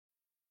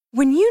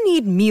When you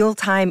need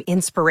mealtime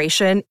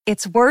inspiration,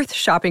 it's worth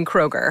shopping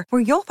Kroger,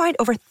 where you'll find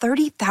over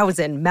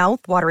 30,000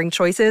 mouth-watering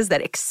choices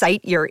that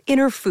excite your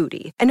inner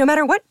foodie. And no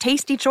matter what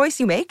tasty choice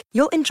you make,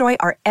 you'll enjoy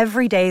our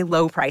everyday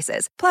low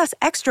prices, plus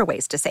extra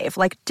ways to save,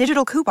 like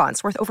digital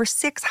coupons worth over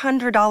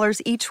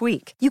 $600 each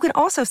week. You can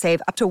also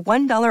save up to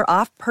 $1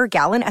 off per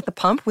gallon at the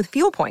pump with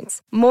fuel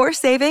points. More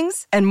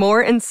savings and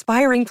more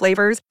inspiring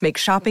flavors make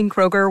shopping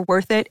Kroger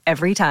worth it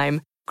every time.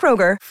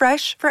 Kroger,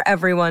 fresh for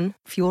everyone.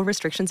 Fuel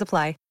restrictions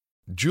apply.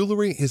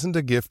 Jewelry isn't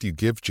a gift you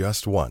give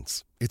just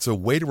once. It's a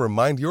way to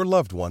remind your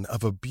loved one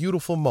of a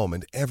beautiful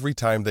moment every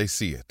time they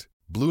see it.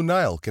 Blue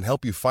Nile can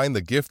help you find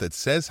the gift that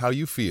says how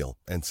you feel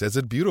and says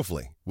it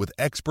beautifully, with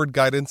expert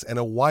guidance and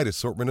a wide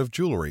assortment of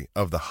jewelry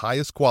of the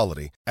highest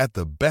quality at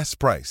the best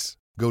price.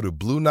 Go to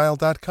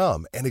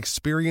BlueNile.com and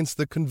experience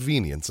the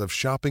convenience of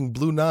shopping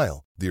Blue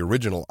Nile, the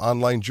original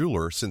online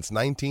jeweler since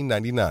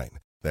 1999.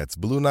 That's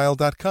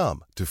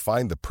BlueNile.com to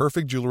find the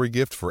perfect jewelry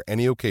gift for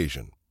any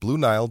occasion.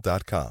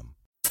 BlueNile.com.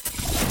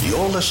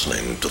 You're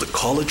listening to the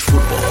College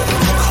Football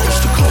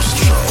Coast to Coast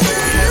Show.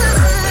 Here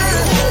are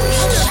your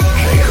hosts,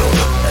 Jacob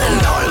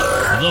and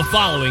Tyler. The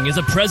following is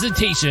a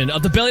presentation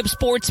of the Belly Up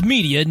Sports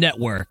Media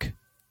Network.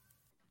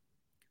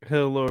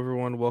 Hello,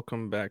 everyone.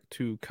 Welcome back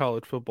to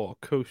College Football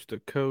Coast to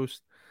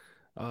Coast.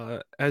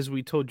 As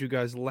we told you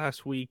guys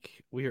last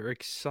week, we are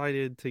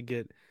excited to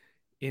get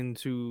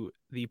into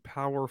the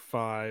Power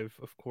 5,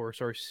 of course,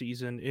 our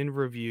season in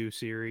review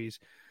series.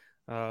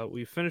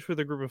 We finished with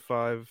a group of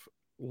 5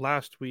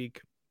 last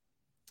week.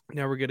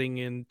 Now we're getting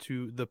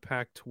into the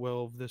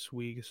Pac-12 this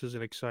week. This is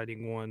an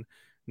exciting one. I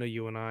know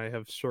you and I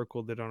have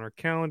circled it on our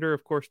calendar.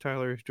 Of course,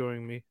 Tyler is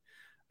joining me,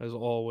 as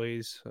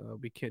always.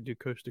 We can't do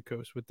Coast to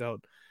Coast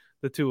without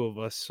the two of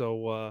us.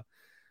 So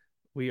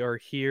we are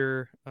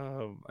here,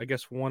 I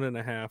guess,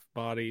 1.5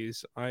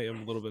 bodies. I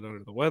am a little bit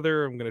under the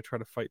weather. I'm going to try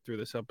to fight through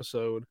this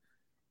episode.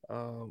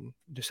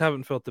 Just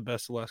haven't felt the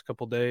best the last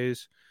couple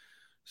days.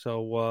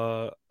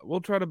 So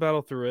we'll try to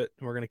battle through it.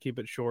 We're going to keep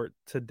it short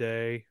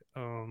today.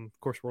 Of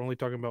course, we're only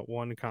talking about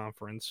one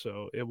conference,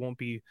 so it won't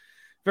be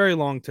very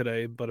long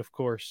today. But of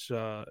course,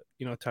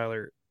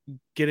 Tyler,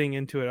 getting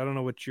into it, I don't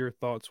know what your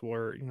thoughts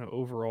were,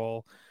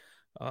 overall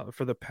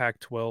for the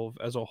Pac-12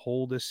 as a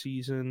whole this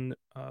season.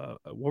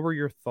 What were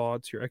your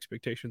thoughts, your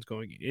expectations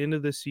going into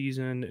this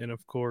season? And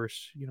of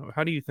course,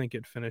 how do you think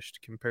it finished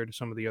compared to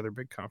some of the other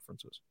big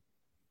conferences?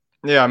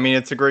 Yeah, I mean,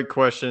 it's a great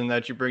question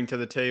that you bring to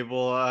the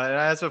table. And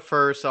as a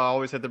first, I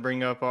always have to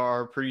bring up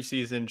our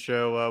preseason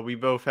show. We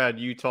both had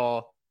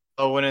Utah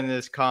winning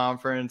this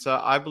conference.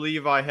 I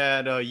believe I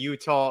had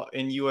Utah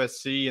and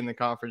USC in the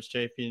conference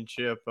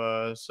championship.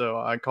 So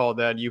I called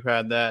that. You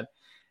had that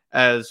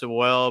as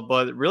well.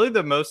 But really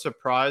the most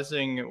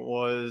surprising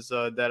was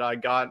that I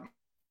got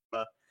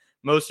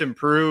most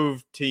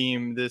improved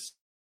team this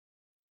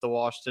the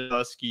Washington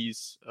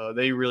Huskies.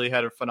 They really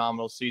had a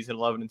phenomenal season,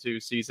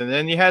 11-2 season.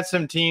 Then you had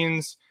some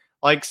teams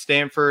like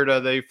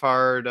Stanford. They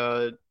fired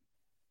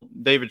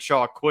David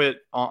Shaw quit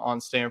on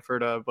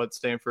Stanford, but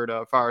Stanford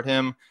fired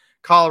him.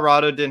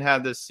 Colorado didn't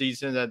have this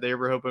season that they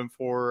were hoping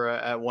for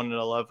at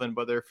 1-11,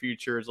 but their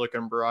future is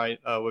looking bright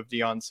with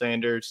Deion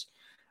Sanders.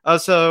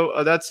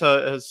 So that's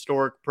a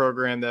historic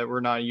program that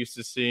we're not used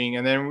to seeing.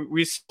 And then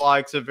we saw the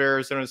likes of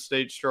Arizona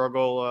State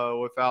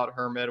struggle without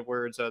Herm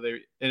Edwards.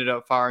 They ended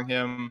up firing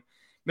him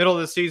middle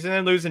of the season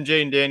and losing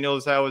Jaden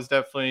Daniels. That was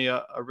definitely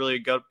a really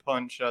gut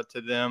punch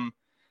to them.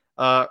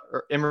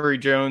 Emory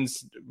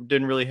Jones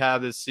didn't really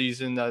have this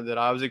season that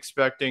I was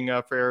expecting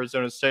for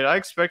Arizona State. I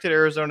expected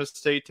Arizona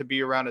State to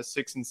be around a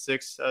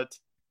 6-6.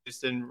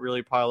 Just didn't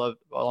really pile up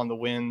on the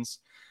wins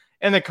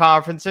in the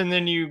conference. And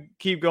then you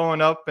keep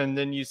going up, and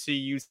then you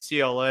see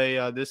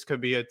UCLA. This could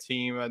be a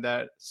team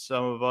that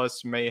some of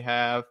us may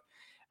have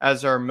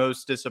as our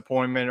most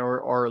disappointment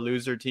or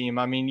loser team.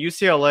 I mean,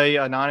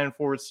 UCLA, a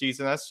 9-4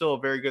 season, that's still a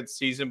very good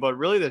season, but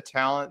really the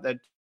talent that you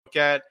look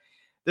at,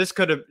 this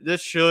could have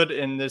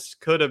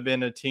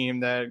been a team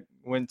that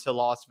went to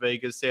Las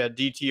Vegas. They had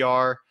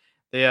DTR.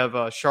 They have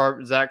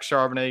Zach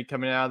Charbonnet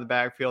coming out of the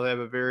backfield. They have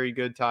a very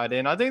good tight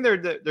end. I think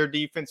their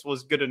defense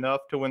was good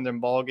enough to win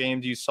them ball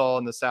games. You saw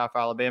in the South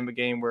Alabama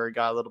game where it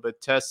got a little bit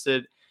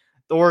tested.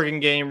 The Oregon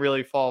game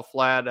really fall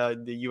flat.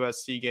 The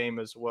USC game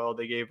as well.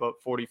 They gave up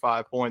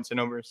 45 points and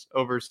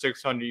over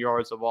 600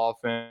 yards of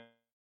offense.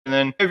 And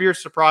then of your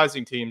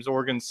surprising teams,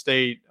 Oregon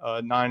State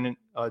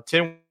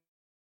 9-10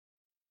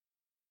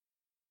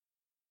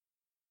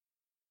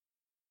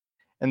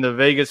 in the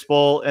Vegas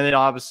Bowl, and then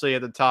obviously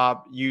at the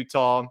top,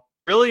 Utah.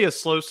 Really a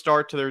slow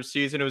start to their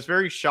season. It was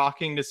very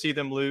shocking to see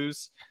them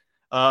lose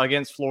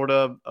against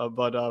Florida,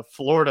 but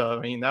Florida,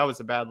 I mean, that was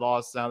a bad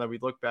loss now that we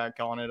look back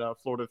on it.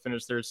 Florida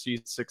finished their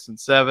season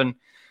 6-7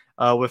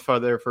 with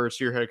their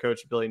first-year head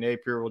coach, Billy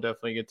Napier. We'll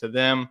definitely get to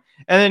them.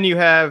 And then you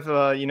have,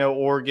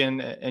 Oregon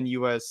and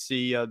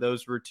USC.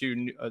 Those were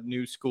two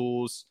new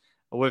schools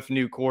with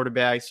new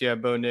quarterbacks. You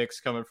have Bo Nix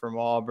coming from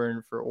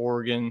Auburn for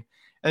Oregon.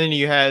 And then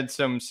you had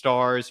some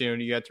stars,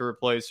 you got to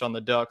replace on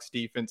the Ducks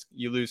defense.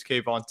 You lose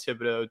Kayvon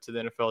Thibodeau to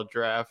the NFL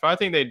draft. I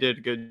think they did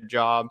a good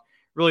job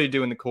really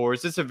doing the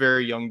cores. It's a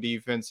very young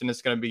defense, and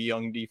it's going to be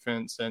young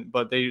defense,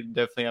 but they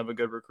definitely have a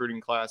good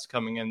recruiting class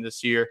coming in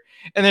this year.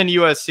 And then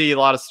USC, a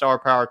lot of star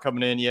power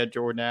coming in. You had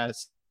Jordan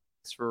Addison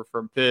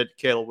from Pitt,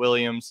 Caleb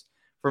Williams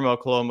from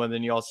Oklahoma.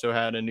 Then you also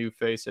had a new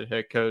face at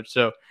head coach.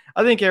 So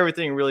I think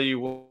everything really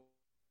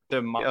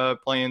the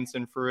plans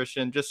in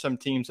fruition. Just some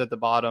teams at the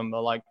bottom,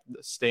 like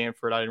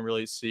Stanford, I didn't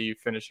really see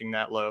finishing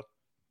that low.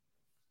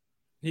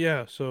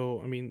 Yeah,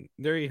 so I mean,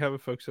 there you have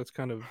it, folks. That's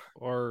kind of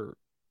our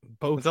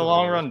both. It's a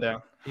long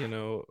rundown.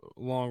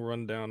 Long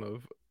rundown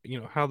of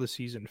how the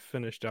season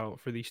finished out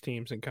for these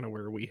teams and kind of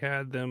where we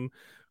had them.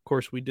 Of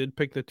course, we did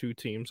pick the two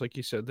teams, like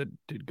you said, that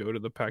did go to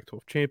the Pac-12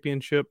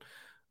 championship.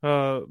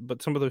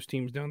 But some of those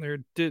teams down there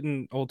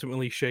didn't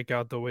ultimately shake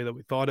out the way that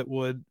we thought it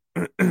would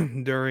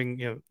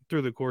during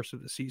through the course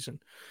of the season.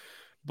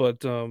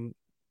 But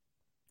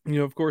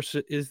of course,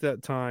 it is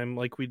that time,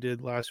 like we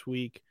did last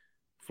week,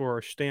 for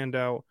our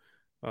standout,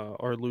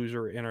 our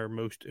loser, and our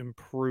most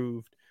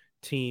improved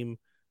team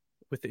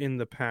within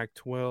the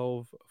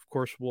Pac-12. Of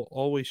course, we'll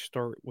always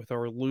start with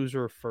our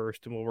loser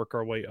first, and we'll work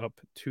our way up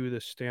to the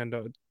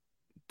standout.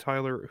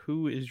 Tyler,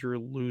 who is your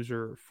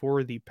loser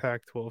for the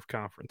Pac-12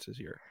 conference this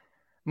year?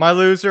 My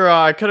loser,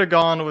 I could have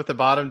gone with the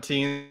bottom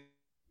team.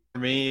 For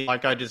me,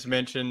 like I just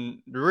mentioned,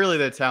 really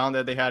the talent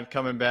that they had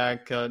coming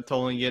back to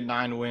only get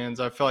 9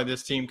 wins. I feel like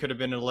this team could have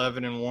been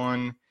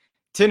 11-1,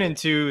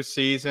 10-2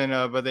 season,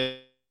 but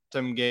they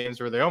some games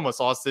where they almost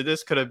lost it.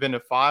 This could have been a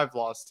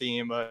 5-loss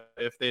team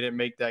if they didn't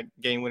make that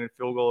game-winning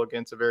field goal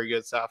against a very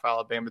good South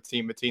Alabama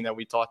team, a team that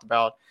we talked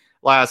about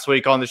last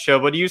week on the show.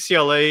 But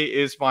UCLA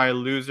is my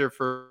loser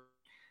for.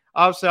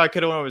 Obviously, I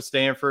could have went with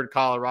Stanford,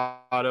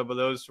 Colorado, but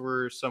those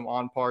were some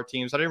on-par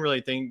teams. I didn't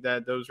really think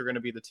that those were going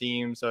to be the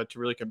teams to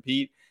really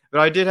compete. But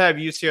I did have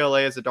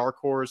UCLA as a dark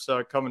horse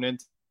coming in. I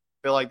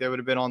feel like they would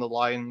have been on the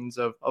lines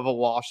of a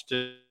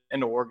Washington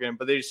and Oregon,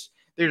 but they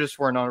just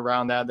weren't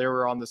around that. They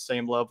were on the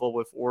same level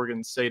with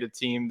Oregon State, a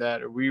team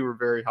that we were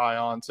very high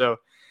on. So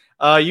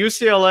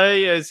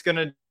UCLA is going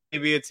to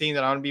be a team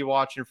that I'm going to be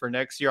watching for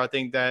next year. I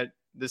think that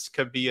this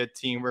could be a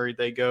team where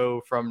they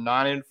go from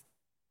 9-4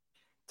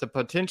 to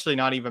potentially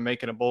not even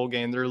making a bowl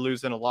game. They're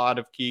losing a lot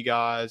of key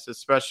guys,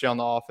 especially on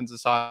the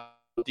offensive side.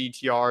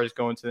 DTR is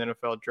going to the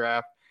NFL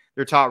draft.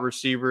 Their top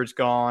receiver is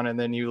gone, and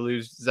then you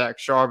lose Zach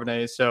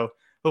Charbonnet. So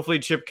hopefully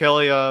Chip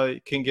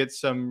Kelly can get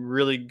some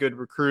really good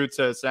recruits.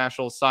 It's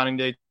National Signing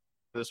Day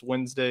this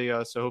Wednesday,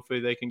 so hopefully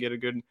they can get a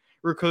good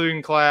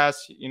recruiting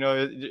class.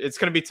 It's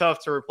going to be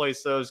tough to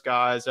replace those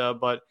guys,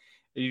 but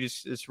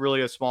it's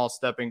really a small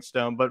stepping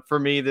stone. But for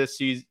me this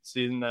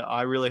season,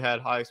 I really had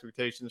high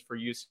expectations for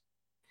UC.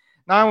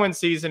 9-win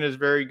season is a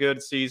very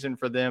good season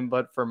for them,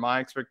 but for my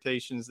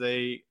expectations,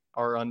 they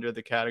are under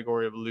the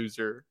category of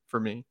loser for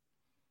me.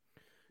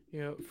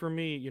 Yeah, for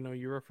me,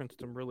 you referenced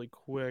them really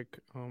quick.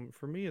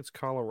 For me, it's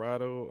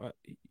Colorado.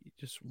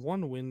 Just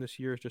one win this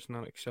year is just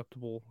not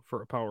acceptable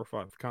for a Power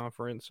 5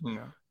 conference.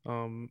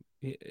 No.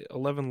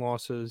 11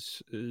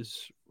 losses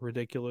is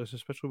ridiculous,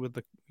 especially with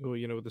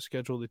the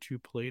schedule that you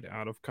played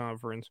out of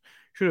conference.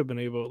 Should have been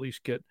able to at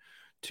least get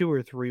 2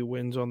 or 3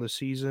 wins on the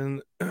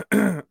season.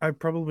 I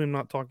probably am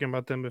not talking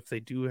about them if they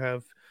do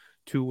have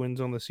 2 wins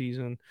on the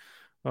season.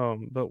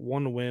 But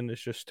 1 win is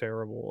just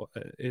terrible.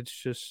 It's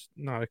just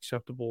not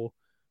acceptable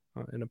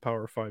in a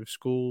Power 5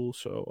 school.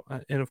 So,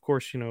 and of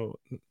course,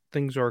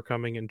 things are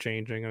coming and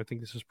changing. I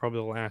think this is probably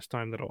the last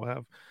time that I'll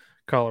have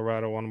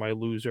Colorado on my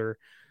loser.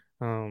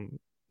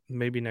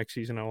 Maybe next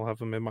season I'll have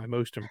them in my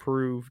most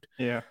improved.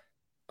 Yeah.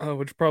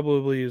 Which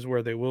probably is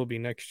where they will be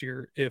next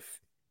year if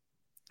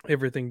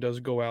everything does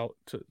go out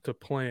to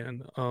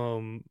plan.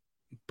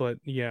 But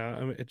yeah,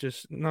 I mean, it's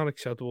just not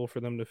acceptable for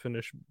them to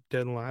finish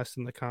dead last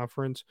in the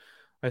conference.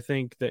 I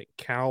think that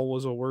Cal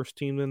was a worse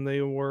team than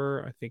they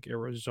were. I think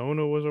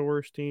Arizona was a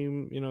worse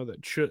team,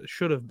 that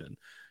should have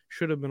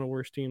been a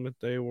worse team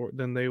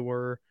than they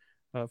were.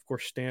 Of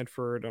course,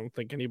 Stanford, I don't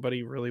think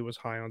anybody really was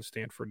high on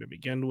Stanford to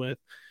begin with,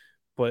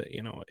 but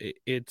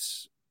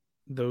it's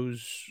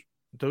those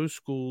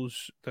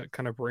schools that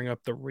kind of bring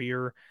up the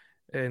rear,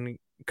 and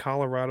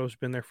Colorado's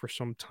been there for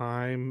some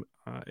time,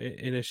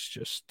 and it's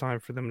just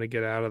time for them to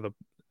get out of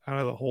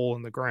the hole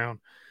in the ground,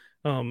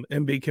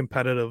 and be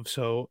competitive.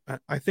 So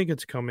I think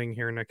it's coming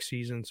here next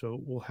season. So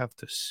we'll have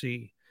to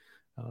see.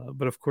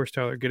 But of course,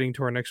 Tyler, getting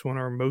to our next one,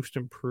 our most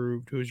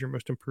improved. Who is your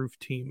most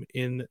improved team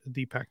in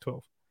the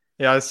Pac-12?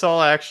 Yeah, I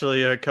saw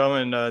actually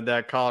coming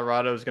that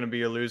Colorado is going to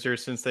be a loser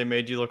since they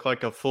made you look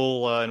like a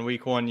fool in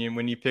week 1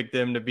 when you picked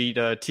them to beat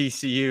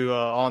TCU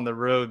on the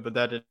road, but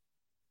that didn't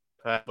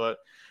happen. But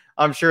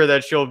I'm sure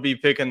that she'll be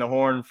picking the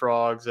Horned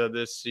Frogs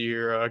this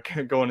year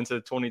going into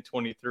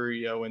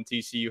 2023 when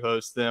TCU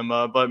hosts them.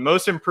 But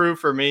most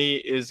improved for me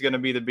is going to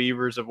be the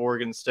Beavers of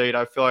Oregon State.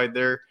 I feel like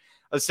they're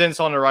a sense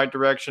on the right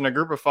direction. A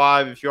group of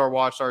 5, if you all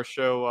watched our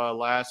show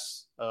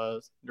last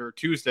or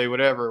Tuesday,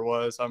 whatever it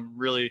was, I'm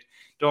really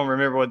don't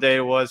remember what day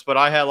it was, but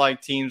I had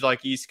like teams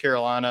like East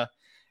Carolina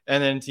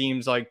and then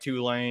teams like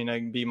Tulane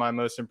and be my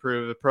most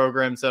improved. The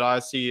programs that I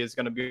see is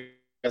going to be.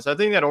 So I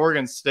think that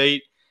Oregon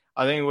State,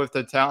 I think with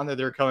the talent that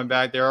they're coming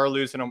back, they are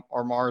losing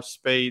Armar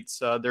Spates,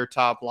 their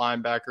top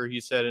linebacker.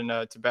 He said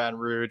to Baton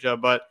Rouge,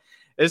 but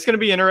it's going to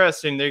be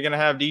interesting. They're going to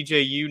have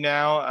DJU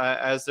now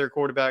as their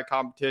quarterback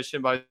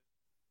competition, but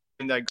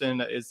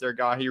that is their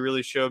guy. He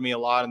really showed me a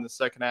lot in the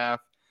second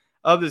half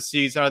of the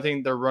season. I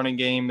think their running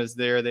game is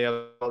there. They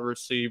have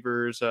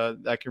receivers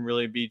that can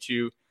really beat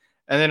you.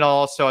 And then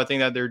also, I think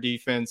that their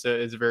defense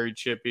is very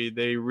chippy.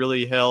 They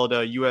really held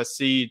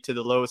USC to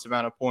the lowest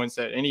amount of points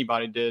that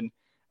anybody did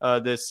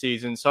this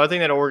season. So I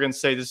think that Oregon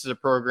State, this is a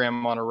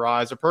program on a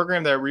rise, a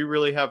program that we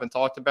really haven't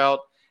talked about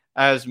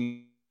as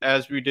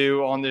we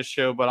do on this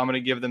show, but I'm going to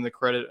give them the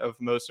credit of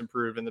most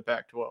improved in the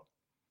Pac-12.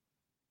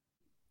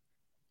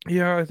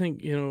 Yeah, I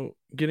think,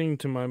 getting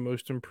to my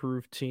most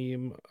improved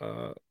team,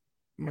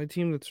 my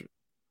team that's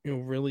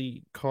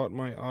really caught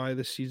my eye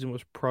this season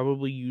was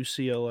probably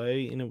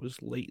UCLA, and it was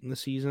late in the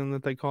season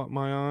that they caught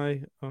my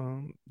eye.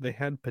 They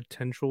had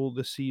potential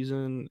this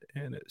season,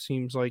 and it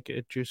seems like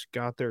it just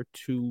got there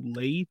too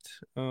late.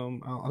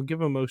 I'll give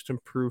them most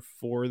improved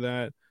for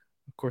that.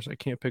 Of course, I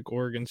can't pick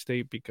Oregon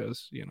State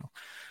because,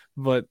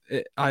 but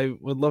I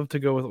would love to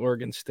go with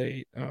Oregon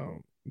State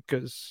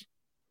because,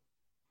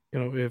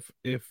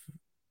 if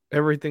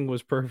everything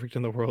was perfect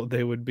in the world,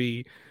 they would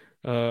be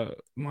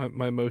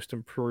my most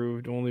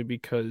improved, only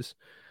because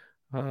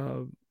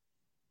of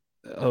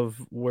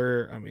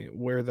where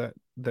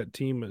that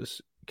team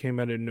came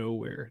out of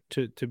nowhere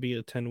to be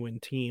a 10-win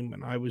team,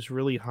 and I was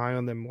really high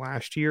on them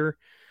last year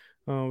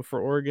for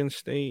Oregon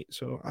State.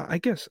 So I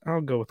guess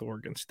I'll go with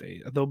Oregon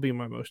State. They'll be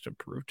my most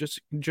improved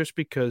just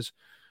because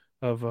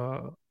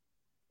of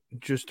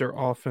just their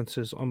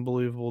offense's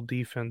unbelievable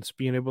defense,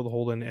 being able to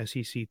hold an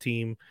SEC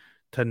team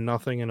to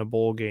nothing in a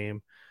bowl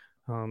game.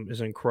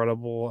 Is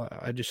incredible.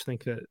 I just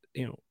think that,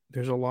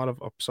 there's a lot of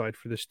upside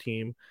for this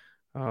team.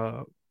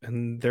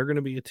 And they're going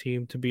to be a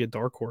team to be a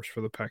dark horse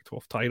for the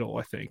Pac-12 title,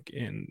 I think.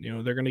 And,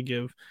 they're going to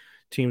give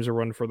teams a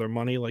run for their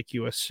money like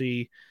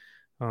USC.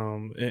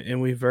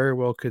 And we very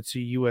well could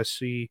see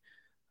USC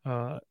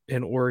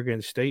and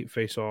Oregon State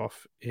face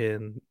off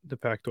in the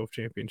Pac-12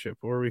 championship,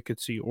 or we could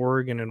see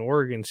Oregon and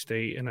Oregon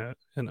State in a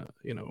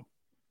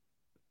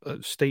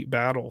state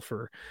battle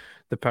for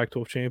the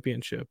Pac-12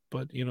 championship.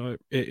 But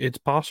it's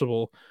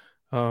possible.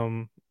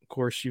 Of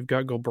course, you've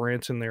got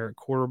Gulbranson there at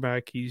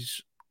quarterback.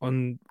 He's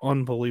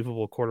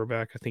unbelievable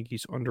quarterback. I think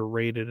he's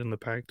underrated in the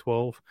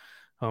Pac-12,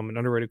 an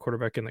underrated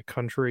quarterback in the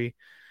country,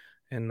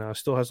 and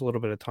still has a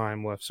little bit of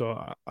time left.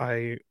 So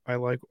I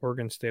like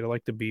Oregon State. I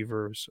like the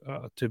Beavers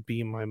to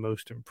be my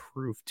most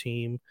improved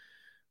team.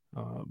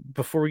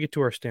 Before we get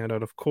to our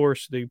standout, of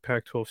course, the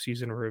Pac-12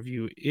 season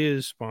review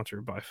is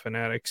sponsored by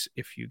Fanatics.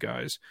 If you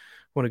guys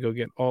want to go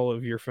get all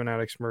of your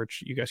Fanatics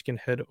merch, you guys can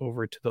head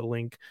over to the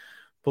link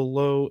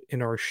below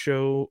in our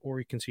show, or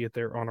you can see it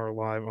there on our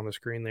live on the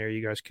screen there.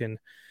 You guys can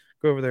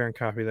go over there and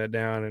copy that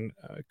down and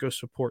go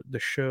support the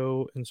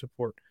show and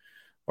support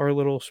our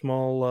little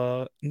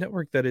small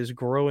network that is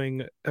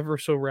growing ever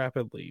so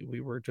rapidly. We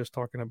were just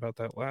talking about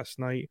that last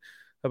night,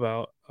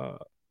 about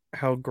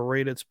how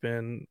great it's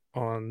been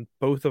on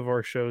both of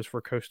our shows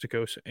for Coast to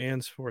Coast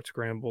and Sports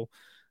Scramble,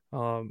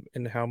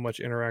 and how much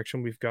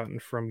interaction we've gotten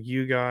from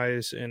you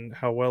guys and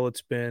how well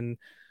it's been.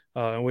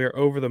 And we are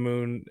over the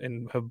moon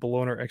and have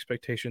blown our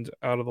expectations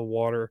out of the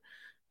water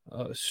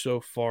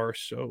so far.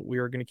 So we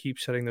are going to keep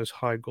setting those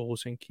high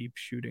goals and keep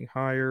shooting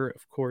higher.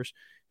 Of course,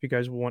 if you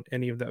guys want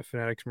any of that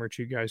Fanatics merch,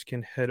 you guys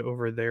can head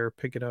over there,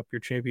 pick it up, your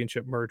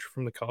championship merch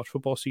from the college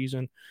football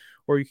season,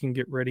 or you can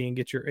get ready and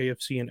get your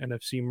AFC and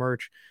NFC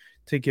merch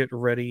to get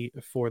ready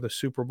for the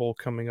Super Bowl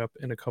coming up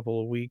in a couple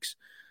of weeks.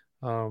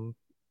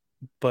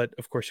 But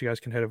of course, you guys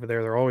can head over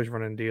there. They're always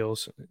running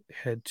deals.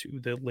 Head to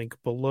the link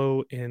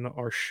below in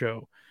our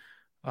show.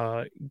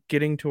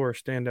 Getting to our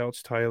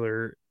standouts,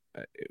 Tyler,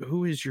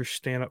 who is your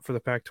stand-up for the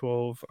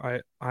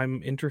Pac-12?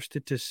 I'm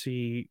interested to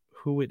see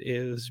who it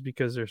is,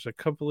 because there's a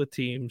couple of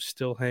teams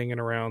still hanging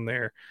around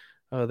there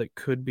that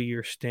could be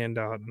your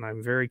standout, and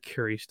I'm very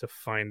curious to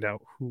find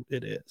out who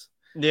it is.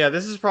 Yeah,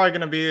 this is probably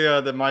going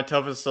to be my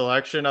toughest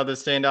selection of the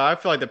standout. I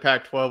feel like the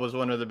Pac-12 was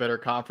one of the better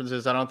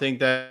conferences. I don't think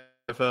that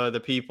if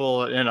the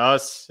people and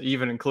us,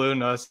 even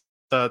including us,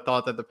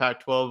 thought that the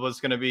Pac-12 was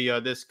going to be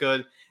this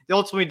good. They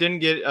ultimately didn't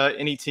get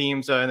any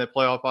teams in the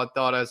playoff, I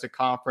thought, as a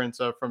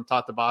conference from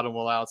top to bottom.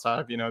 Well, outside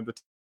of, the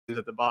teams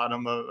at the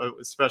bottom,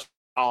 especially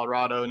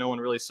Colorado, no one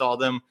really saw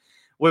them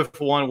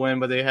with one win,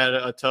 but they had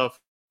a tough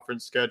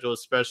conference schedule,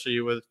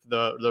 especially with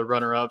the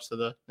runner-ups of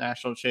the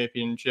national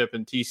championship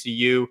and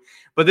TCU.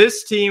 But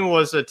this team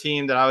was a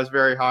team that I was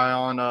very high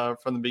on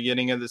from the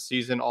beginning of the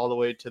season all the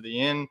way to the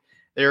end.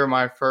 They were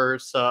my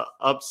first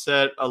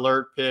upset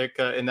alert pick,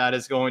 and that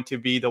is going to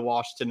be the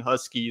Washington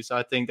Huskies.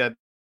 I think that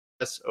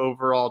this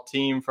overall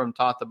team from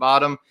top to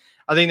bottom.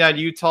 I think that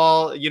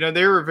Utah,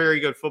 they were a very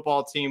good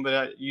football team,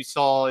 but you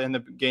saw in the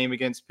game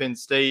against Penn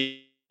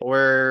State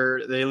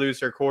where they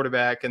lose their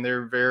quarterback and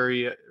they're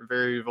very,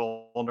 very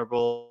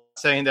vulnerable.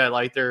 Saying that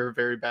like they're a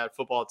very bad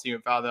football team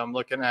without them. I'm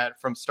looking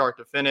at from start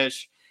to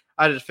finish.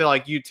 I just feel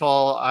like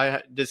Utah,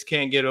 I just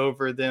can't get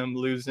over them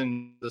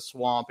losing the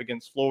swamp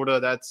against Florida.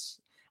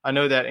 I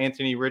know that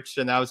Anthony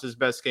Richardson, that was his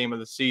best game of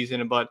the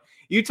season, but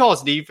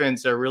Utah's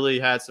defense really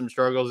had some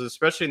struggles,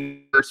 especially in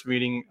the first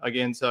meeting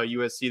against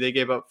USC. They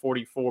gave up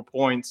 44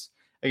 points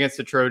against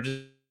the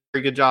Trojans.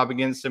 Very good job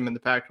against them in the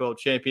Pac-12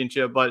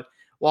 championship. But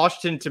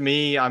Washington, to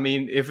me, I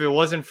mean, if it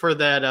wasn't for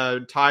that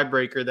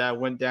tiebreaker that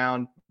went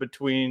down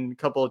between a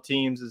couple of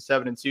teams at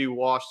 7-2,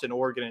 Washington,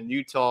 Oregon, and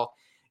Utah,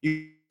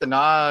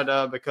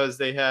 not because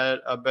they had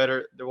a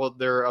better, well,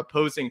 their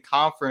opposing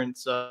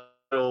conference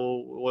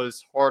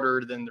was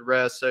harder than the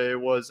rest. It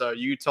was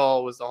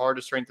Utah was the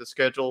hardest strength of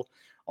schedule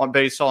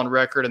based on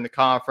record in the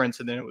conference,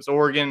 and then it was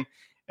Oregon,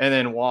 and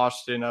then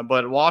Washington.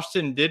 But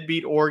Washington did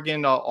beat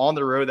Oregon on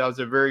the road. That was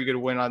a very good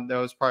win. That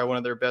was probably one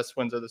of their best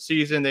wins of the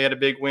season. They had a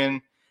big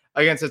win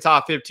against the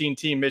top 15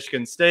 team,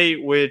 Michigan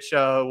State, which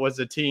was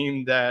a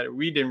team that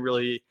we didn't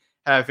really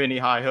have any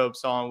high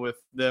hopes on, with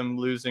them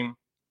losing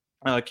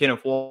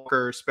Kenneth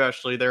Walker,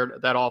 especially.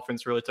 That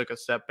offense really took a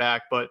step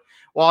back. But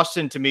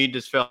Washington, to me,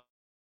 just felt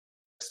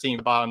team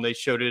bottom. They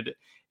showed it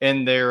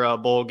in their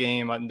bowl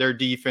game. Their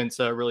defense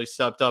really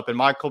stepped up. And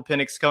Michael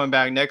Penix coming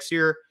back next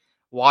year,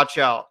 watch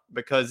out,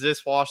 because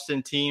this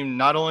Washington team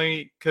not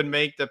only could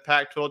make the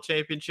Pac-12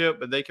 championship,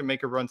 but they can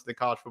make a run to the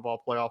college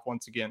football playoff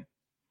once again.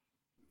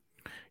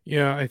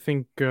 Yeah, I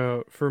think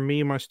for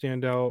me, my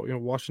standout,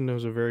 Washington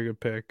was a very good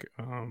pick.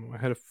 I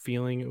had a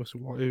feeling it was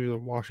either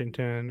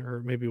Washington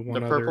or maybe one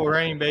the other. Purple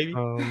Rain, baby.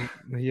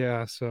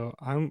 Yeah, so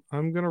I'm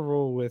gonna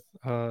roll with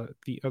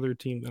the other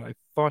team that I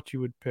thought you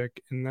would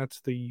pick, and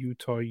that's the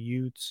Utah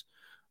Utes.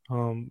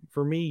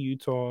 For me,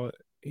 Utah,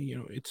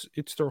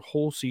 it's their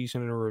whole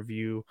season in a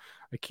review.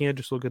 I can't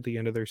just look at the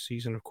end of their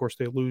season. Of course,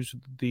 they lose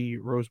the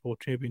Rose Bowl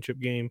championship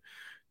game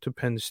to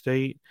Penn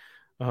State,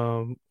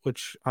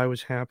 which I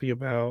was happy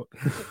about.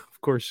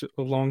 Of course,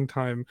 a long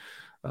time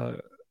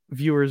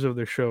viewers of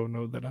the show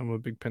know that I'm a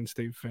big Penn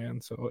State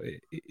fan, so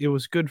it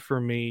was good for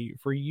me.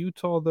 For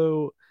Utah,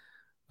 though,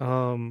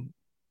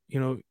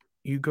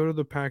 you go to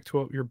the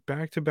Pac-12, you're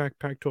back-to-back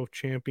Pac-12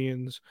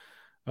 champions,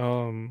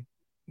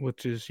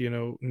 which is,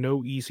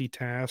 no easy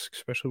task,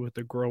 especially with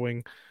the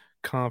growing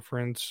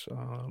conference.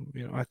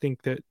 I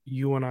think that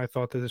you and I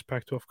thought that this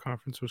Pac-12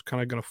 conference was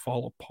kind of going to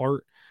fall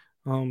apart.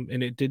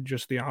 And it did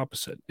just the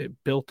opposite.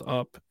 It built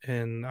up,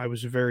 and I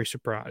was very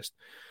surprised.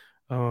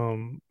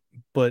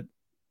 But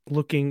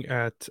looking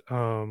at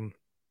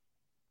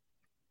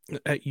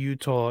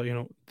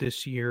Utah,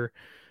 this year,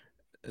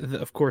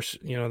 of course,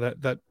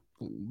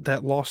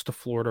 that loss to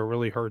Florida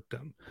really hurt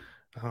them,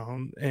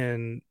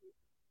 and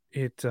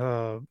it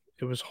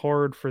was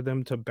hard for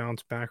them to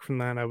bounce back from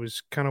that. I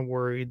was kind of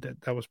worried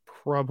that was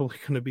probably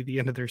going to be the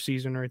end of their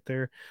season right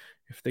there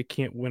if they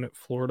can't win at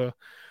Florida.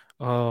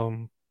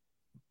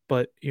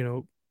 But,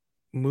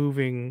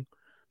 moving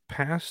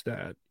past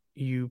that,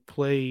 you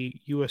play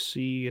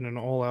USC in an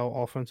all-out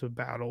offensive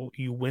battle.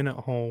 You win at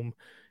home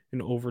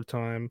in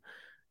overtime,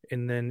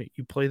 and then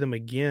you play them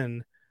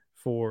again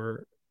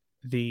for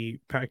the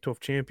Pac-12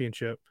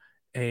 championship,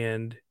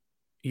 and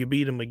you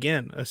beat them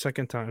again a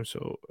second time.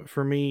 So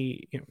for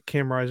me,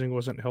 Cam Rising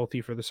wasn't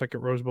healthy for the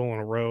second Rose Bowl in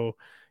a row.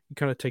 You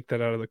kind of take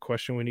that out of the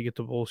question when you get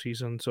to bowl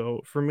season.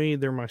 So for me,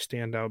 they're my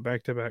standout.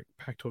 Back-to-back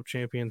Pac-12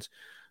 champions.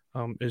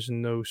 Is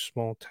no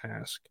small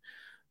task,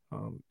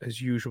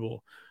 as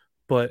usual.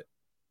 But,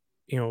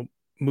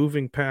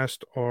 moving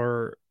past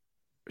our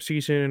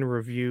season in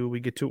review,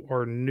 we get to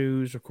our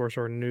news. Of course,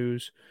 our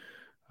news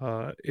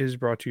is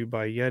brought to you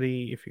by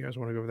Yeti. If you guys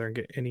want to go over there and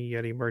get any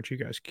Yeti merch, you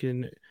guys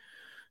can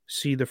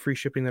see the free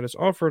shipping that is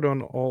offered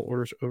on all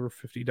orders over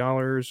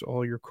 $50.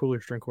 All your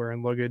coolers, drinkware,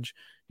 and luggage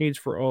needs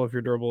for all of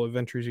your durable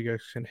adventures. You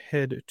guys can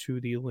head to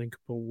the link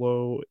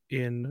below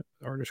in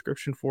our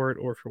description for it,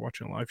 or if you're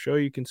watching a live show,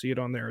 you can see it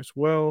on there as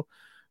well.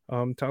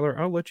 Tyler,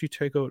 I'll let you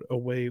take it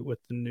away with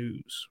the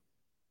news.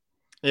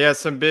 Yeah,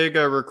 some big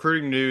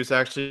recruiting news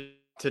actually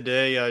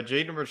today.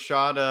 Jaden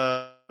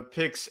Rashada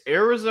picks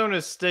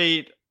Arizona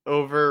State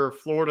over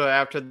Florida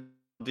after the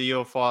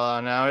deal fall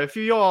out. Now, if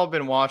you all have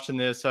been watching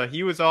this,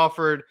 he was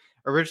offered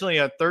originally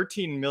a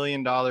 $13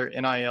 million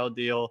NIL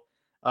deal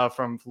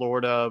from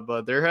Florida,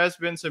 but there has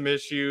been some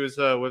issues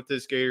with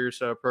this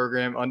Gators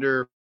program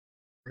under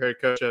head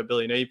coach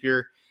Billy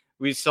Napier.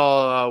 We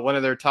saw one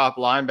of their top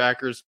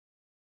linebackers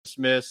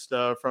dismissed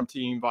from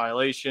team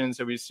violations,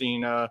 and we've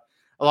seen a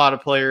lot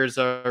of players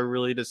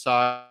really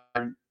decide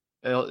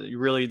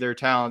really their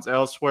talents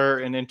elsewhere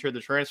and enter the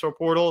transfer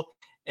portal.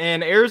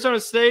 And Arizona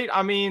State,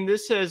 I mean,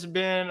 this has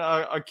been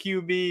a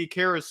QB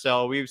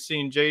carousel. We've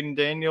seen Jaden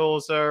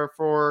Daniels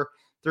for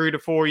 3 to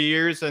 4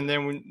 years, and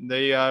then when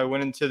they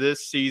went into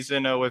this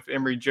season with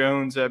Emory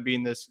Jones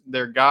being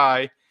their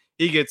guy,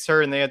 he gets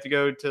hurt and they have to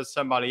go to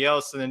somebody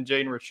else, and then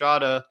Jaden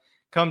Rashada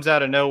comes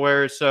out of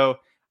nowhere. So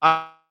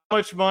how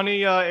much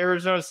money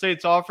Arizona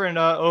State's offering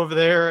over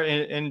there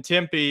in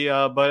Tempe,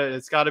 but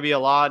it's got to be a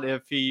lot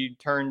if he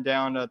turned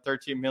down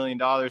 $13 million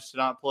to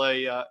not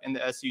play in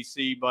the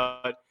SEC.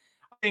 But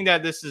I think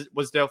that this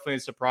was definitely a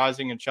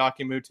surprising and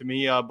shocking move to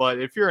me. But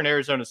if you're an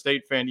Arizona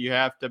State fan, you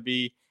have to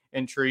be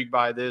intrigued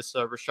by this.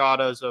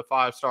 Rashada is a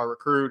 5-star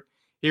recruit.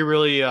 He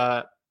really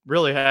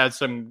had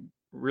some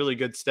really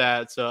good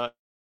stats.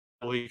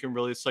 He can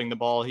really sling the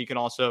ball. He can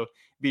also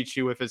beat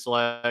you with his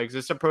legs.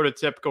 It's a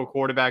prototypical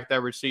quarterback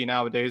that we're seeing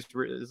nowadays.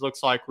 It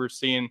looks like we're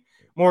seeing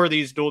more of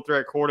these dual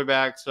threat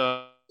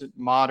quarterbacks,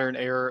 modern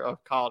era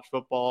of college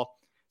football.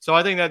 So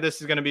I think that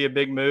this is going to be a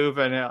big move.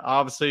 And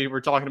obviously,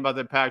 we're talking about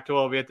the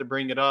Pac-12. We have to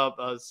bring it up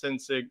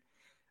since it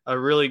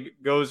really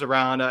goes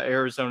around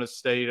Arizona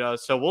State.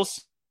 So we'll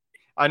see.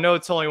 I know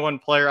it's only one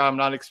player. I'm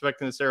not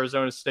expecting this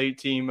Arizona State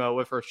team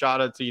with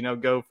Rashada to,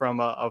 go from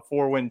a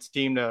 4-win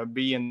team to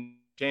be in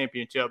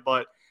championship.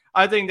 But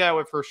I think that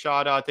with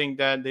Rashada, I think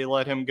that they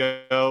let him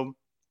go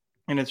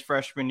in his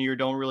freshman year.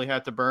 Don't really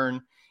have to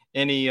burn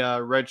any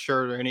red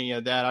shirt or any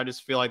of that. I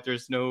just feel like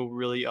there's no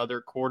really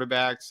other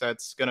quarterbacks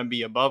that's going to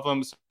be above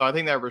him. So I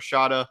think that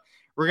Rashada,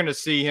 we're going to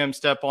see him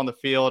step on the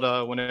field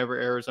whenever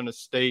Arizona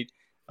State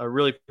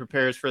really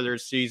prepares for their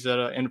season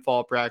in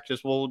fall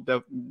practice. We'll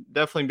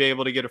definitely be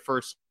able to get a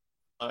first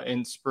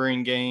in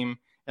spring game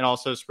and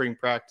also spring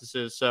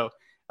practices. So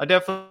I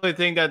definitely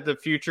think that the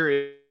future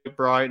is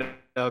bright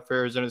for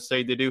Arizona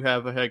State. They do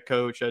have a head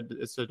coach.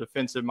 It's a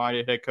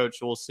defensive-minded head coach,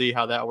 so we'll see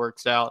how that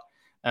works out.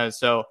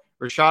 So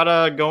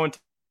Rashada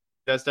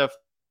that's definitely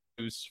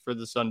news for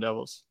the Sun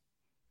Devils.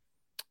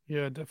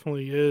 Yeah, it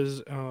definitely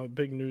is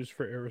big news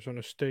for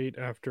Arizona State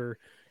after,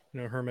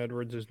 Herm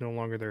Edwards is no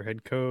longer their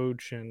head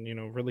coach and,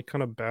 really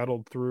kind of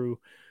battled through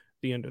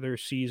the end of their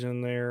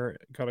season there,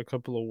 got a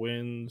couple of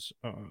wins.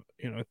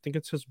 I think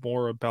it says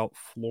more about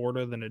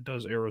Florida than it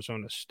does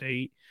Arizona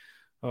State.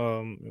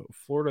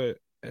 Florida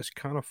has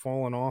kind of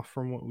fallen off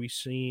from what we've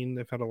seen.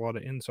 They've had a lot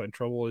of inside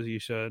trouble, as you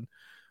said.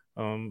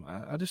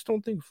 I just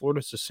don't think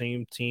Florida's the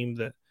same team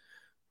that,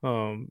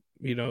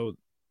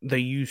 they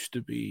used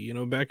to be.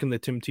 Back in the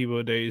Tim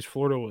Tebow days,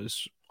 Florida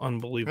was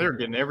unbelievable. They're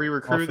getting every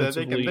recruit that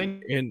they can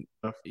think. And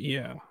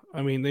yeah,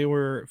 I mean, they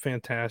were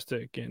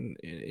fantastic, and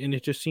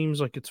it just seems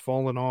like it's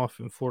fallen off,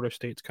 and Florida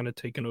State's kind of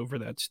taken over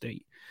that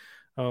state.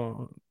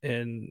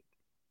 And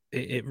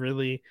it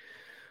really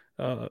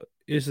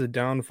is the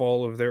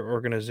downfall of their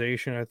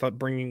organization. I thought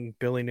bringing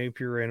Billy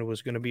Napier in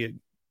was going to be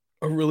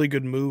a really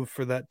good move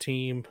for that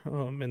team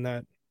and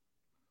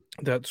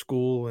that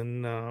school,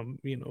 and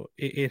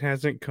it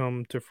hasn't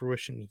come to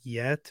fruition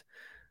yet.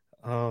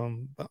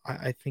 But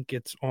I think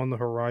it's on the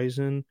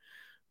horizon.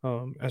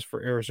 As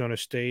for Arizona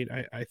State,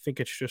 I think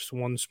it's just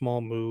one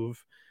small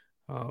move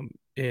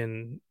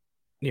in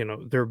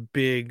their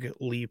big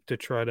leap to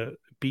try to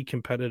be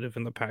competitive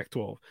in the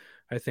Pac-12.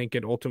 I think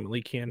it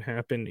ultimately can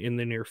happen in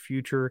the near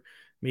future,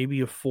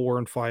 maybe 4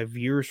 and 5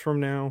 years from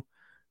now.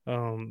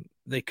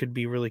 They could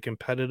be really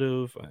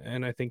competitive,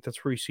 and I think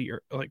that's where you see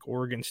like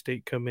Oregon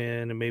State come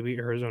in, and maybe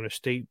Arizona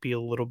State be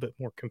a little bit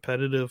more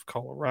competitive,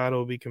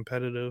 Colorado be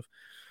competitive.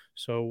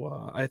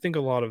 So I think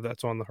a lot of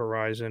that's on the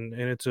horizon,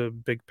 and it's a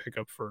big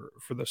pickup for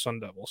the Sun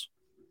Devils.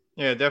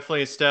 Yeah,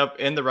 definitely a step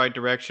in the right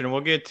direction.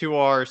 We'll get to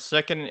our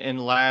second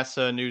and last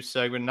news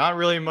segment. Not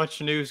really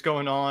much news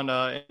going on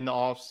in the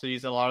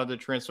offseason. A lot of the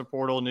transfer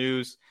portal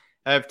news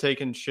have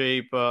taken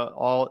shape.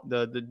 All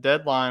the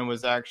deadline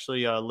was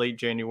actually late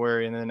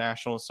January, and the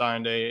National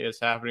Signing Day is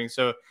happening.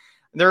 So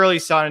the early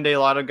signing day, a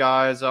lot of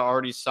guys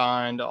already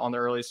signed on the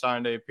early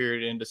signing day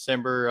period in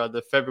December.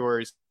 The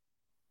February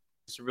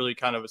is really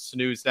kind of a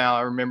snooze now.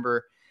 I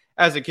remember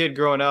as a kid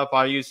growing up,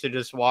 I used to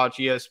just watch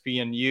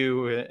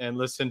ESPNU and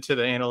listen to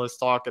the analysts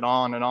talking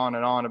on and on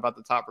and on about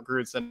the top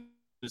recruits, and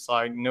it's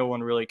like no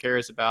one really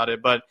cares about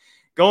it. But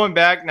going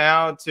back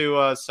now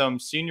to some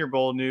Senior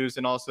Bowl news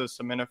and also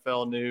some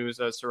NFL news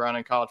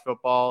surrounding college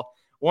football.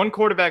 One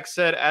quarterback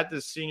said at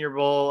the Senior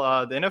Bowl,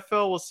 the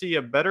NFL will see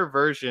a better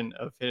version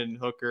of Hendon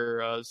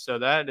Hooker. So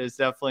that is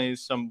definitely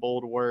some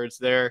bold words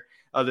there.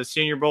 The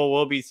Senior Bowl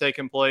will be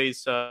taking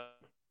place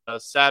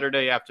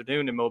Saturday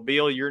afternoon in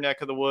Mobile, your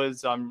neck of the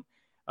woods.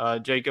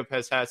 Jacob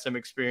has had some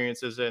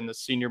experiences in the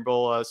Senior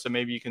Bowl, so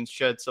maybe you can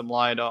shed some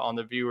light on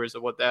the viewers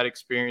of what that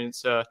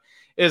experience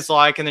is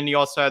like. And then you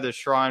also have the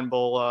Shrine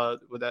Bowl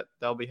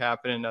that'll be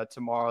happening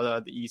tomorrow,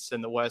 the East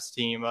and the West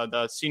team.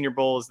 The Senior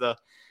Bowl is the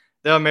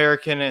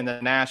American and the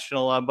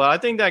National. But I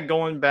think that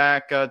going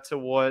back to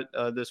what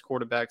this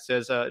quarterback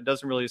says, it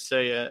doesn't really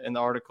say in the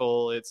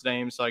article its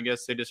name, so I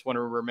guess they just want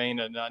to remain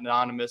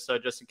anonymous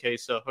just in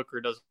case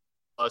Hooker doesn't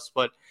us.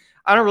 But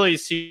I don't really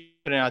see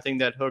it, and I think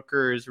that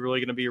Hooker is really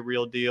going to be a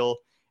real deal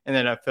in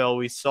the NFL.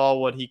 We saw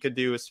what he could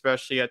do,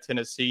 especially at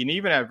Tennessee and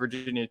even at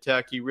Virginia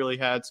Tech. He really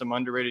had some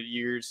underrated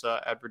years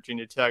at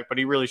Virginia Tech, but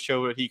he really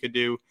showed what he could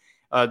do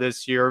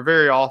this year. A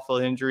very awful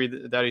injury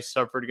that he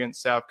suffered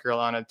against South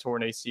Carolina,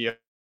 torn ACL.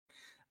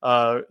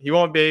 He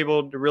won't be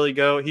able to really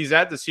go. He's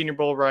at the Senior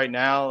Bowl right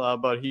now,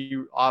 but he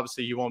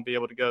won't be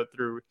able to go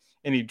through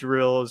any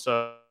drills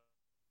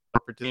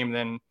for team.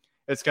 Then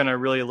it's going to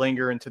really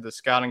linger into the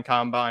scouting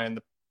combine and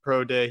the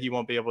pro day. He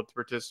won't be able to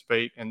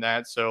participate in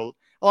that. So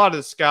a lot of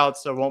the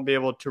scouts won't be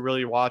able to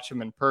really watch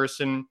him in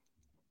person.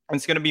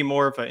 It's going to be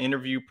more of an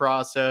interview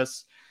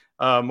process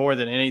more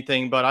than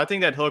anything. But I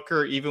think that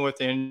Hooker, even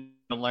within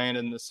the land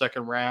in the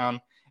second round,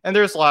 and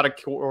there's a lot of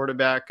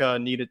quarterback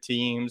needed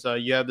teams.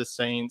 You have the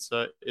Saints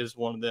is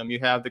one of them. You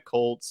have the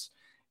Colts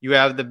You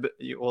have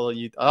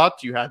you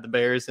thought you had the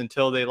Bears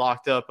until they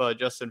locked up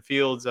Justin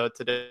Fields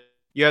today.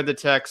 You have the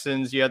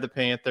Texans, you have the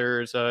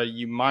Panthers.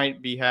 You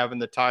might be having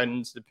the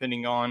Titans,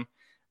 depending on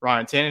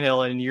Ryan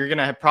Tannehill, and you're going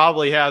to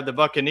probably have the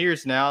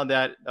Buccaneers now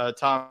that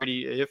Tom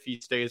Brady, if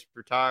he stays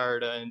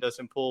retired and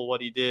doesn't pull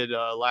what he did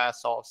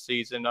last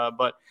offseason.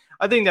 But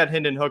I think that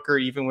Hendon Hooker,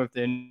 even with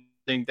the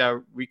think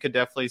that we could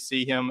definitely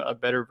see him, a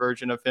better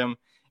version of him.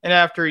 And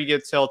after he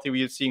gets healthy,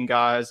 we've seen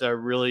guys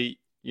really,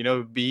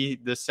 be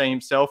the same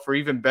self or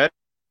even better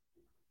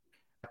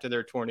after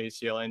their torn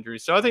ACL injury.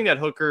 So I think that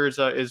Hooker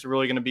is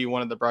really going to be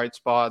one of the bright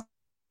spots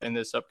in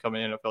this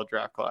upcoming NFL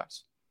draft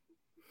class.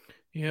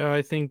 Yeah,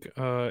 I think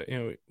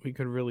we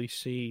could really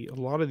see a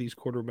lot of these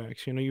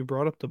quarterbacks. You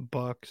brought up the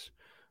Bucs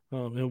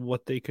and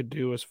what they could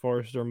do as far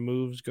as their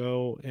moves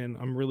go, and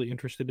I'm really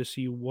interested to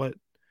see what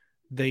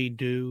they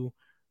do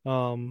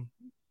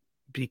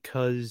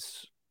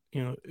because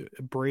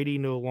Brady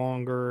no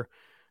longer.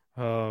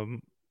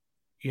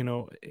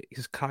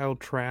 Is Kyle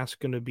Trask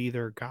going to be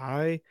their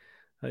guy?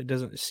 It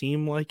doesn't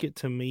seem like it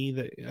to me.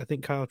 That I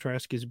think Kyle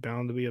Trask is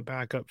bound to be a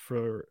backup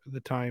for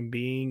the time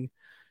being.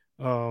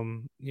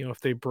 If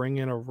they bring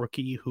in a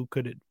rookie, who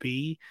could it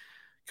be?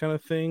 Kind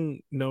of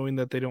thing, knowing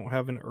that they don't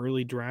have an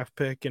early draft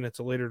pick and it's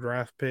a later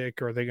draft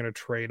pick. Are they going to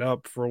trade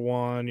up for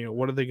one?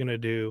 What are they going to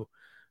do?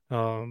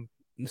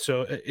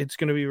 So it's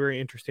going to be very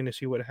interesting to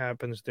see what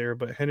happens there.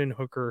 But Hendon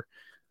Hooker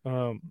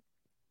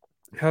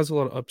has a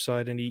lot of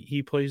upside, and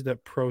he plays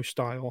that pro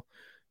style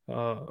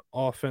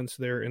offense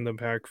there in the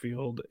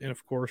backfield. And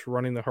of course,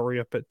 running the hurry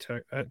up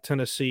at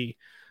Tennessee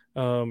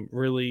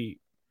really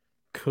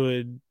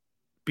could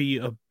be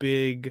a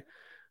big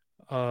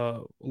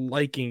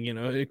liking.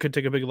 It could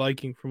take a big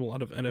liking from a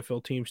lot of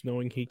NFL teams,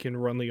 knowing he can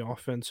run the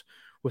offense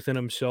within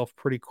himself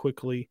pretty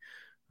quickly,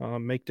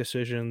 make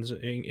decisions,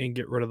 and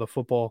get rid of the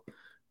football.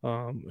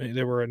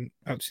 They were an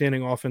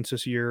outstanding offense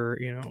this year,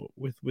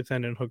 with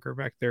Hendon Hooker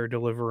back there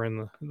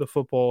delivering the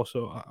football.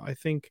 So I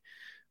think,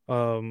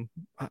 I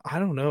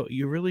don't know,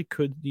 you really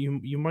could,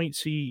 you might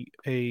see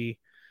a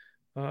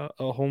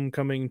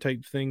homecoming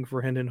type thing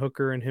for Hendon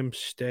Hooker and him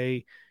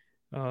stay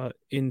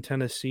in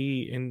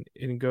Tennessee and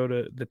go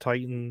to the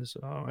Titans.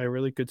 I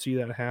really could see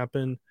that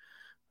happen.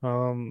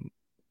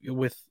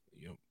 With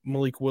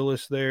Malik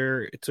Willis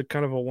there, it's a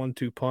kind of a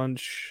 1-2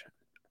 punch.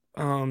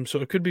 So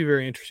it could be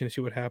very interesting to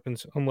see what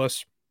happens,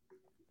 unless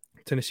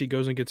Tennessee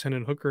goes and gets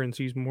Hendon Hooker and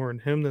sees more in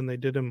him than they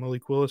did in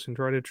Malik Willis and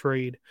try to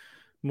trade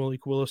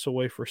Malik Willis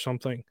away for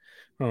something.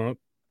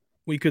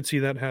 We could see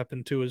that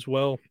happen too as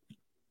well.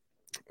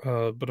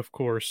 But of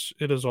course,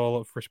 it is all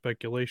up for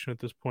speculation at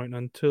this point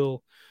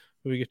until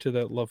we get to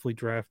that lovely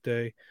draft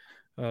day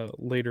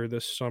later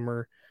this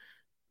summer.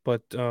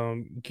 But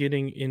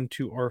getting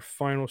into our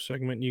final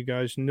segment, you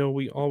guys know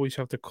we always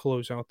have to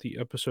close out the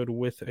episode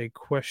with a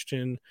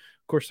question.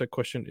 Of course, that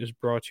question is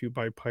brought to you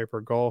by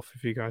Piper Golf.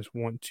 If you guys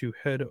want to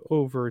head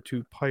over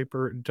to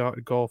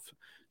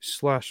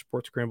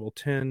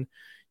piper.golf/sportscramble10,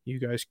 you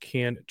guys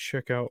can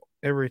check out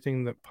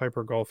everything that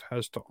Piper Golf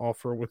has to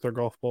offer with their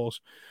golf balls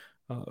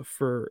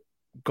for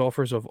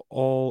golfers of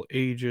all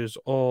ages,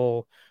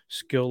 all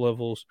skill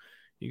levels.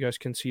 You guys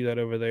can see that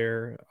over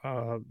there.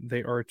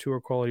 They are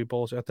tour quality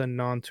balls at the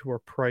non-tour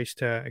price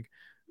tag.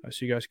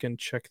 So you guys can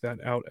check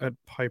that out at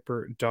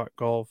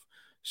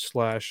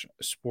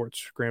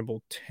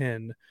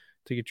piper.golf/sportscramble10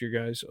 to get you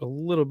guys a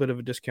little bit of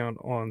a discount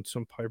on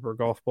some Piper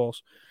golf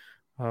balls.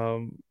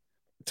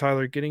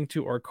 Tyler, getting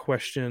to our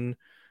question,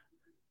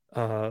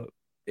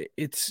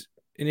 it's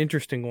an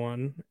interesting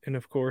one, and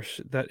of course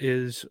that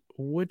is,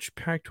 which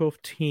Pac-12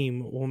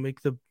 team will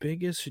make the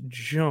biggest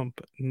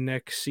jump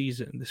next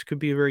season? This could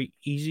be a very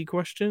easy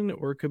question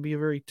or it could be a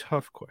very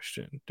tough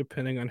question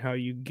depending on how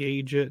you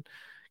gauge it.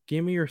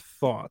 Give me your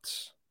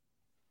thoughts.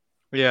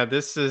 Yeah,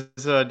 this is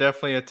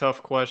definitely a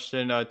tough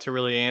question to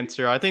really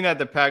answer. I think that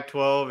the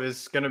Pac-12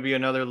 is going to be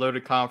another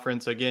loaded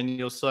conference. Again,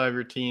 you'll still have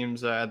your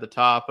teams at the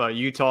top.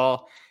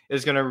 Utah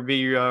is going to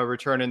be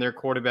returning their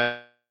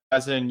quarterback.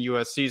 As in,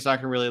 USC is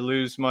not going to really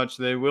lose much.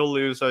 They will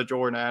lose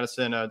Jordan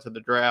Addison to the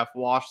draft.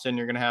 Washington,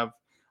 you're going to have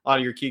a lot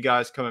of your key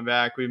guys coming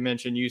back. We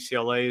mentioned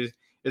UCLA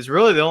is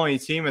really the only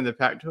team in the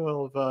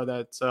Pac-12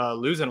 that's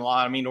losing a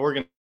lot. I mean,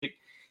 Oregon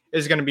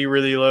is going to be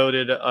really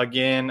loaded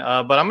again.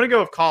 But I'm going to go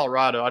with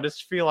Colorado. I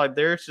just feel like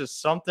there's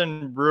just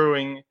something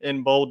brewing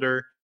in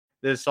Boulder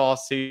this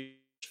offseason.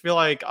 I feel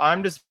like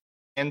I'm just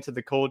into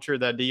the culture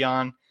that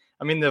Deion,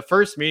 I mean, the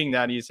first meeting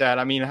that he's had,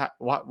 I mean,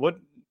 what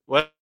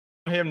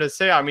him to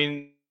say? I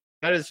mean,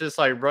 that is just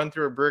like run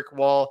through a brick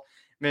wall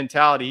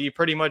mentality. He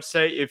pretty much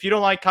say, if you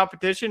don't like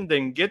competition,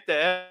 then get the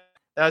F.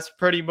 That's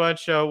pretty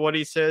much what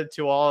he said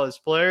to all his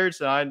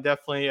players. And I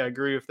definitely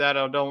agree with that.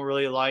 I don't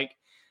really like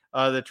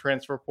the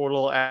transfer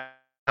portal at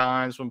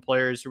times when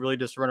players really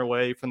just run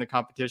away from the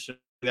competition.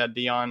 That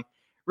Deion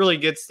really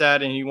gets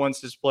that, and he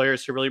wants his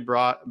players to really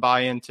buy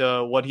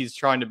into what he's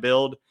trying to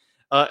build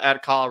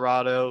at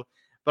Colorado.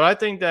 But I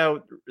think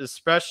that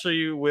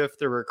especially with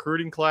the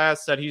recruiting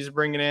class that he's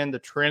bringing in, the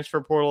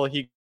transfer portal,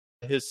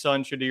 his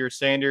son, Shedeur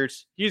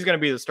Sanders, he's going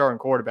to be the starting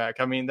quarterback.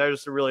 I mean,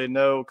 there's really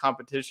no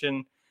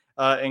competition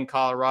in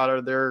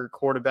Colorado. Their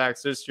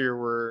quarterbacks this year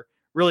were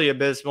really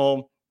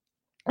abysmal.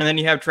 And then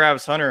you have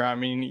Travis Hunter. I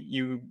mean,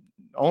 you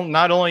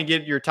not only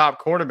get your top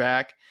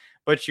quarterback,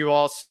 but you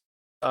also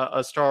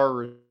a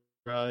star.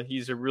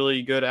 He's a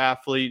really good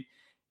athlete.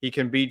 He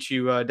can beat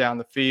you down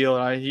the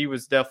field. He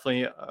was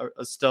definitely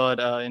a stud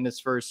in his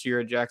first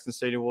year at Jackson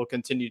State, and will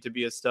continue to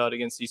be a stud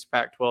against these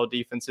Pac-12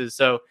 defenses.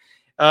 So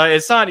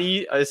it's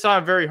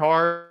not very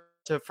hard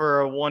for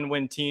a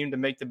one-win team to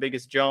make the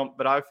biggest jump,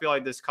 but I feel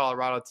like this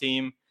Colorado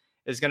team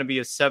is going to be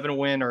a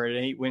 7-win or an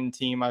 8-win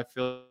team. I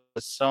feel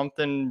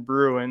something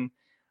brewing.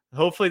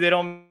 Hopefully they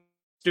don't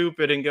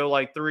stupid and go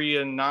like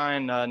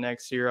 3-9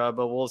 next year,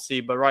 but we'll see.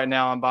 But right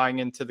now I'm buying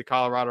into the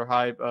Colorado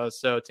hype.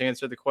 So to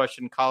answer the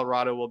question,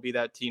 Colorado will be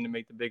that team to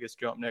make the biggest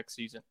jump next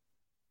season.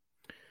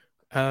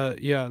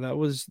 Yeah, that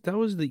was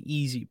the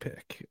easy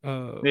pick.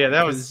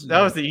 That was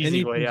the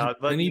easy way out.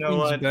 But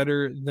anything's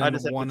better than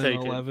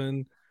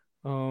 1-11.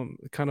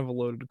 Kind of a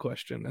loaded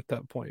question at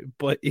that point.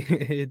 But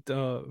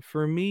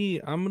for me,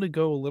 I'm gonna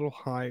go a little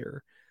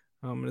higher.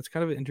 And it's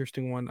kind of an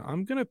interesting one.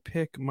 I'm going to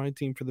pick my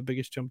team for the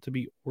biggest jump to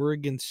be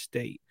Oregon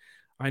State.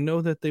 I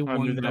know that they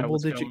won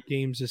double-digit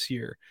games this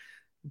year,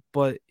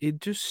 but it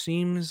just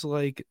seems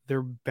like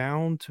they're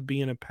bound to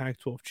be in a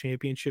Pac-12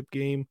 championship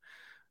game.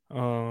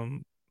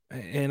 And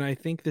I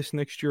think this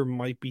next year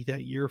might be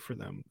that year for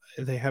them.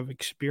 They have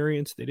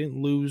experience. They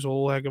didn't lose a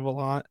whole heck of a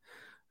lot.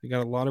 They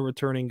got a lot of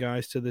returning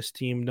guys to this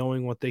team,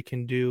 knowing what they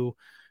can do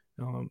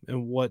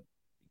and what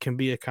can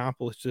be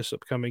accomplished this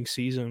upcoming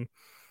season.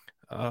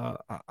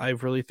 I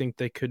really think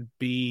they could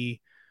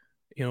be,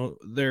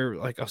 they're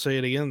like, I'll say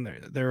it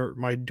again, they're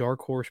my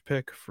dark horse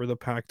pick for the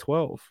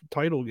Pac-12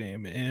 title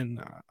game. And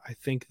I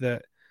think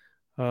that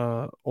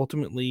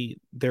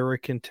ultimately they're a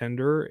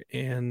contender.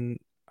 And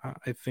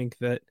I think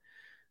that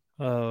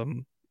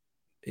it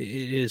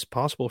is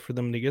possible for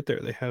them to get there.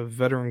 They have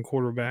veteran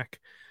quarterback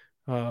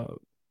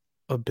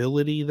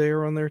ability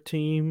there on their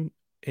team.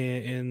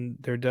 And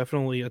they're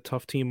definitely a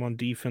tough team on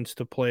defense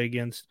to play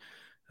against.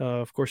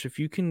 Of course, if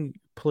you can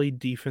play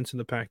defense in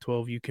the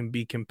Pac-12, you can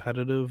be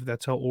competitive.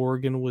 That's how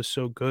Oregon was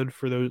so good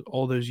for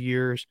all those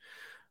years.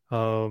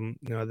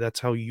 That's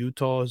how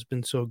Utah has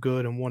been so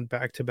good and won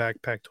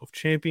back-to-back Pac-12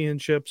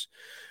 championships.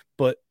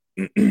 But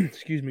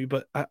excuse me,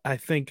 but I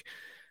think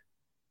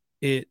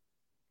it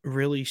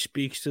really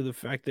speaks to the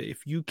fact that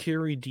if you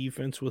carry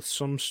defense with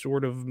some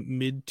sort of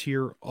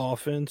mid-tier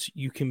offense,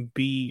 you can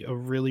be a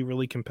really,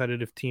 really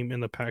competitive team in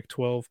the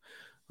Pac-12.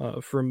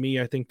 For me,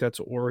 I think that's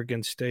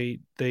Oregon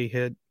State. They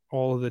hit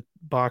all of the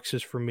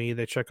boxes for me.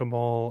 They check them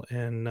all.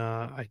 And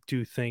I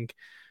do think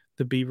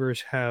the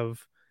Beavers have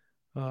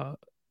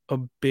a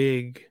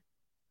big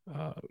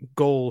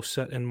goal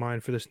set in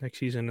mind for this next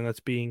season, and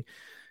that's being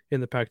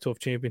in the Pac-12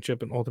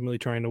 championship and ultimately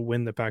trying to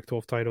win the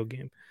Pac-12 title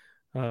game.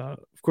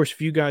 Of course, if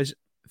you guys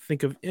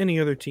think of any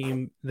other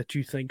team that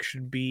you think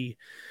should be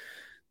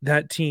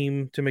that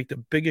team to make the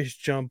biggest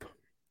jump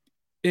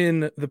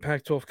in the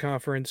Pac-12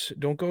 conference,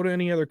 don't go to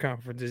any other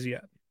conferences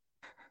yet.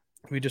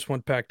 We just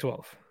want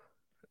Pac-12.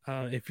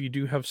 If you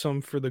do have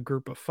some for the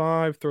group of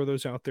 5, throw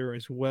those out there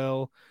as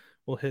well.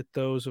 We'll hit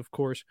those, of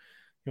course.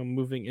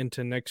 Moving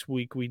into next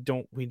week, we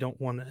don't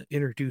want to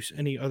introduce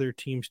any other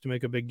teams to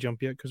make a big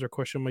jump yet because our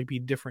question might be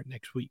different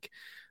next week.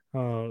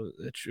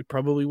 It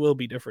probably will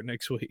be different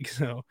next week,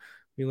 so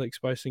we like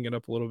spicing it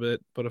up a little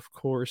bit. But of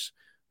course,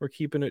 we're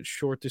keeping it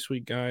short this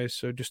week, guys.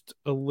 So just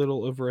a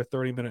little over a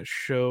 30-minute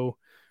show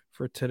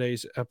for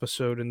today's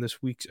episode and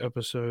this week's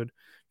episode.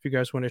 If you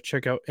guys want to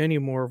check out any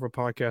more of a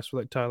podcast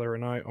that Tyler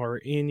and I are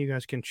in, you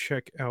guys can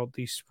check out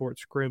the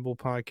Sports Scramble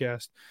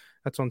podcast.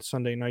 That's on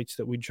Sunday nights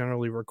that we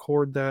generally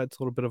record that. It's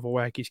a little bit of a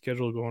wacky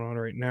schedule going on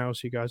right now,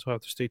 so you guys will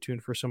have to stay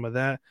tuned for some of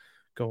that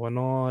going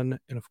on.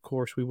 And of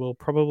course, we will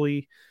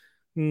probably,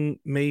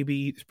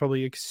 it's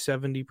probably a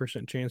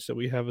 70% chance that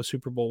we have a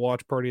Super Bowl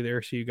watch party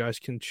there, so you guys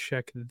can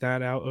check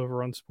that out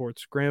over on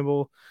Sports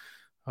Scramble.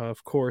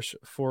 Of course,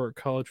 for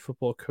college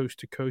football coast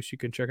to coast, you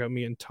can check out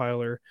me and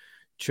Tyler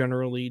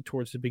generally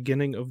towards the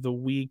beginning of the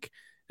week,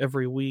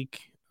 every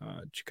week.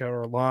 Check out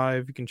our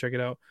live. You can check it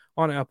out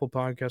on Apple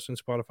Podcasts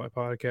and Spotify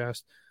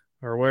Podcast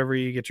or wherever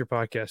you get your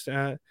podcast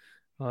at.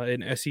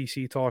 And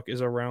SEC Talk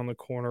is around the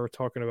corner,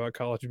 talking about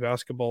college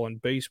basketball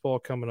and baseball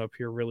coming up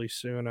here really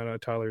soon. I know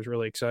Tyler's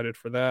really excited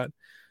for that.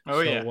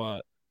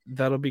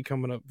 That'll be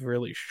coming up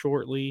really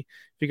shortly.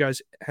 If you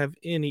guys have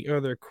any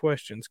other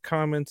questions,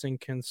 comments, and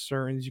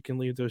concerns, you can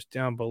leave those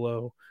down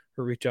below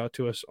or reach out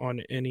to us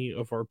on any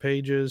of our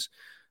pages.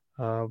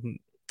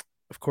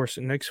 Of course,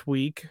 next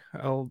week,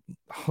 I'll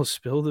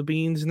spill the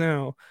beans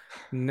now.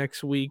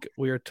 Next week,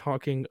 we are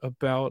talking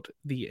about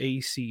the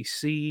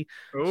ACC.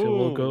 Ooh, so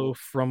we'll go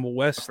from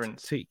west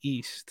to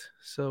east.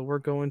 So we're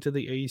going to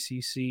the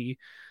ACC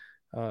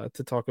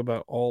to talk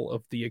about all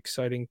of the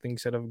exciting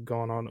things that have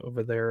gone on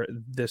over there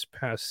this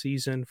past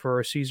season for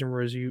our season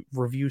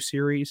review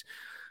series.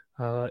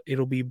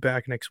 It'll be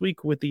back next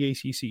week with the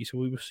ACC. So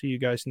we will see you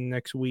guys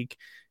next week.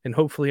 And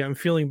hopefully I'm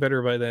feeling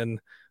better by then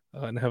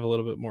and have a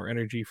little bit more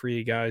energy for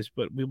you guys.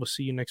 But we will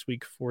see you next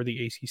week for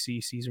the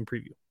ACC season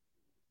preview.